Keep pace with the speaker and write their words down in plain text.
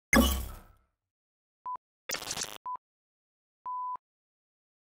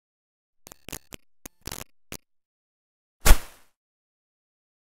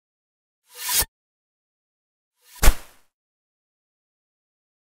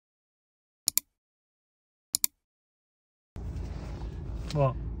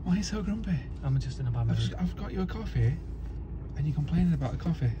What? Why are you so grumpy? I'm just in a bad mood. I've got you a coffee, and you're complaining about the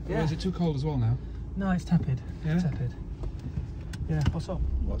coffee. Yeah. Or is it too cold as well now? No, it's tepid. Yeah? It's tepid. Yeah, what's up?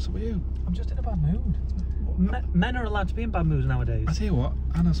 What's up with you? I'm just in a bad mood. Men are allowed to be in bad moods nowadays. I tell you what,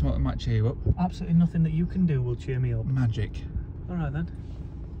 I know something that might cheer you up. Absolutely nothing that you can do will cheer me up. Magic. Alright then.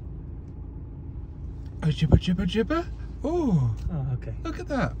 Oh, jibber, jibber, jibber. Oh, okay. Look at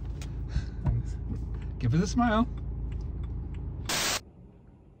that. Thanks. Give us a smile.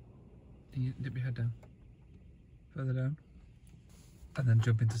 You dip your head down. Further down. And then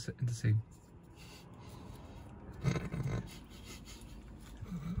jump into scene.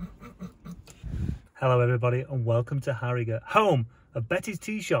 Hello everybody and welcome to Harrogate, home of Betty's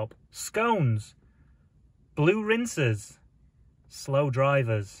Tea Shop, scones, blue rinsers, slow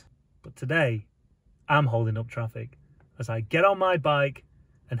drivers. But today, I'm holding up traffic as I get on my bike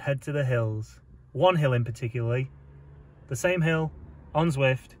and head to the hills. One hill in particularly, the same hill on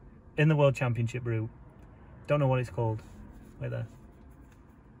Zwift in the World Championship route. Don't know what it's called. Wait there.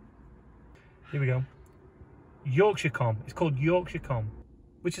 Here we go. Yorkshire Com. It's called Yorkshire Com,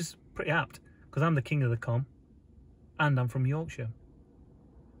 which is pretty apt because I'm the king of the Com and I'm from Yorkshire.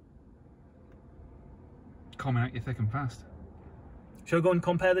 Coming at you thick and fast. Shall we go and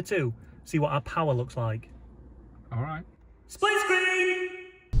compare the two? See what our power looks like. Alright. Split screen!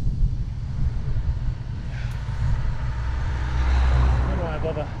 Why do I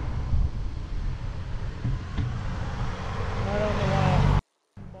bother? I don't know why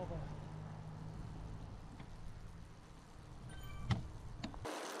I bother.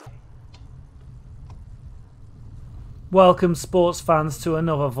 Welcome sports fans to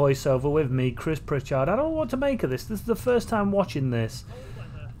another voiceover with me, Chris Pritchard. I don't know what to make of this. This is the first time watching this.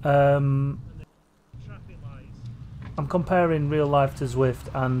 I'm comparing real life to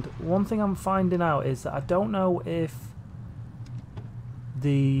Zwift, and one thing I'm finding out is that I don't know if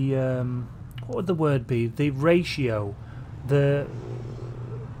the what would the word be? The ratio, the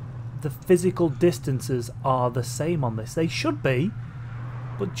physical distances are the same on this. They should be,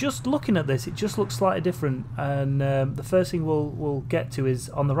 but just looking at this, it just looks slightly different. And the first thing we'll get to is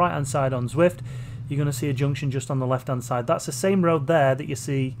on the right hand side on Zwift, you're going to see a junction just on the left hand side. That's the same road there that you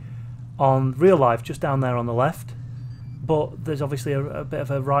see on real life, just down there on the left. But there's obviously a bit of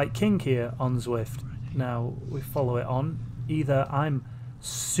a right kink here on Zwift. Now we follow it on. Either I'm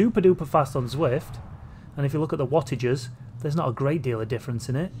super duper fast on Zwift, and if you look at the wattages, there's not a great deal of difference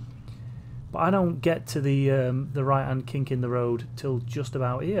in it. But I don't get to the right hand kink in the road till just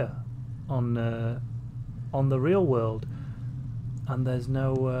about here on the real world. And there's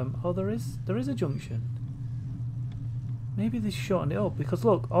no oh, there is a junction. Maybe they shortened it up because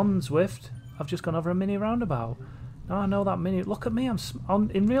look, on Zwift I've just gone over a mini roundabout. Now I know that mini. Look at me,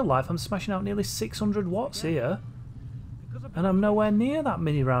 in real life I'm smashing out nearly 600 watts here, and I'm nowhere near that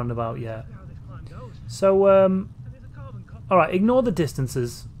mini roundabout yet. So all right, ignore the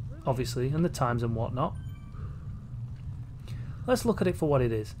distances obviously and the times and whatnot. Let's look at it for what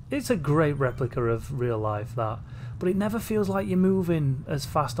it is. It's a great replica of real life, that, but it never feels like you're moving as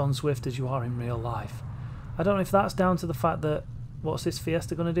fast on Zwift as you are in real life. I don't know if that's down to the fact that, what's this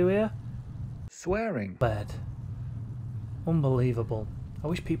Fiesta going to do here? Swearing. Bed. Unbelievable. I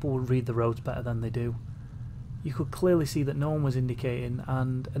wish people would read the roads better than they do. You could clearly see that no one was indicating,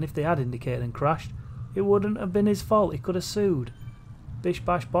 and if they had indicated and crashed, it wouldn't have been his fault. He could have sued. Bish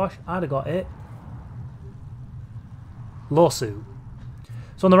bash bosh, I'd have got it. Lawsuit.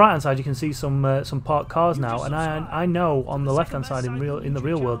 So on the right hand side you can see some parked cars now, and I know on the left hand side in the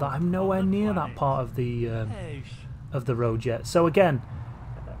real world that I'm nowhere near that part of the road yet. So again,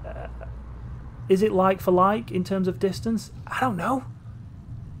 is it like for like in terms of distance? I don't know.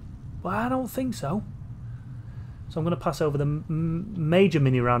 Well, I don't think so. So I'm going to pass over the major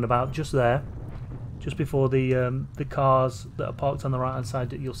mini roundabout just there, just before the cars that are parked on the right hand side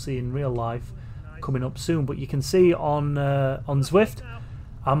that you'll see in real life coming up soon. But you can see on Zwift,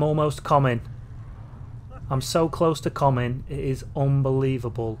 I'm almost comming. I'm so close to comming, it is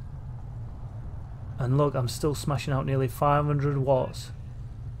unbelievable. And look, I'm still smashing out nearly 500 watts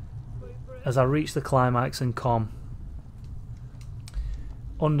as I reach the climax and com.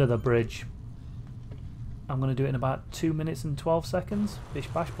 Under the bridge. I'm going to do it in about 2 minutes and 12 seconds. Bish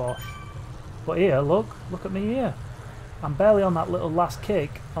bash bosh. But here, look at me here. I'm barely on that little last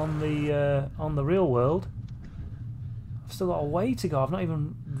kick on the real world. I've still got a way to go. I've not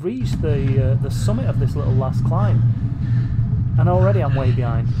even reached the summit of this little last climb, and already I'm way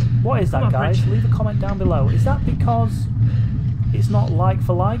behind. What is that, guys? Leave a comment down below. Is that because it's not like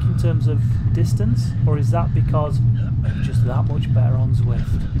for like in terms of distance, or is that because I'm just that much better on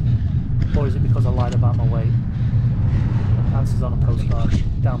Zwift, or is it because I lied about my weight? Answers on a postcard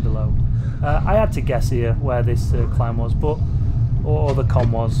down below. I had to guess here where this climb was, but or the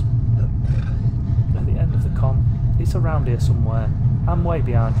com was. At the end of the com. It's around here somewhere. I'm way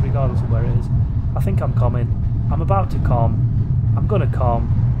behind, regardless of where it is. I think I'm comming. I'm about to com. I'm gonna com.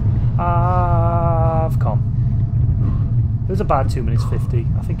 I've com. It was about 2 minutes 50.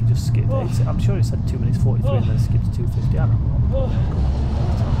 I think it just skipped. I'm sure it said 2 minutes 43 and then it skipped to 2:50. I don't know.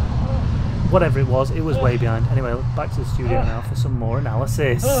 Whatever it was way behind. Anyway, back to the studio now for some more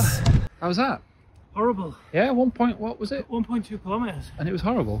analysis. How was that? Horrible. Yeah, what was it? 1.2 kilometres. And it was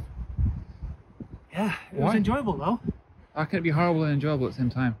horrible. Yeah, it was enjoyable though. How can it be horrible and enjoyable at the same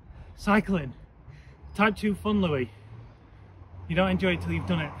time? Cycling. Type 2 fun, Louis. You don't enjoy it till you've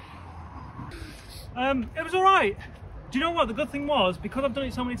done it. It was alright. Do you know what? The good thing was, because I've done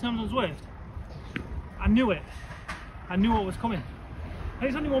it so many times on Zwift, I knew it. I knew what was coming. And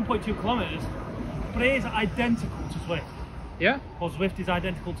it's only 1.2 kilometres, but it is identical to Zwift. Yeah? Or Zwift is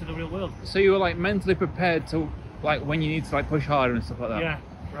identical to the real world. So you were like mentally prepared to, like, when you need to like push harder and stuff like that? Yeah.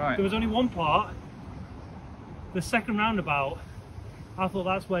 Right. There was only one part, the second roundabout, I thought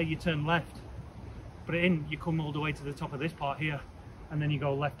that's where you turn left. But you come all the way to the top of this part here, and then you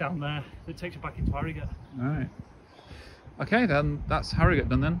go left down there. It takes you back into Harrogate. Alright. Okay, then that's Harrogate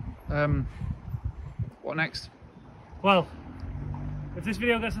done then. What next? Well, if this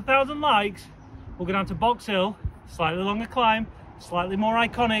video gets 1,000 likes, we'll go down to Box Hill, slightly longer climb, slightly more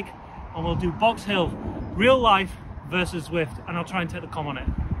iconic, and we'll do Box Hill, real life versus Zwift, and I'll try and take the com on it.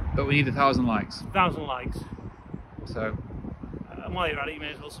 But we need 1,000 likes. 1,000 likes. So. And while you're at it, you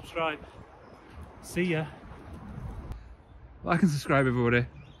may as well subscribe. See ya. Like and subscribe, everybody.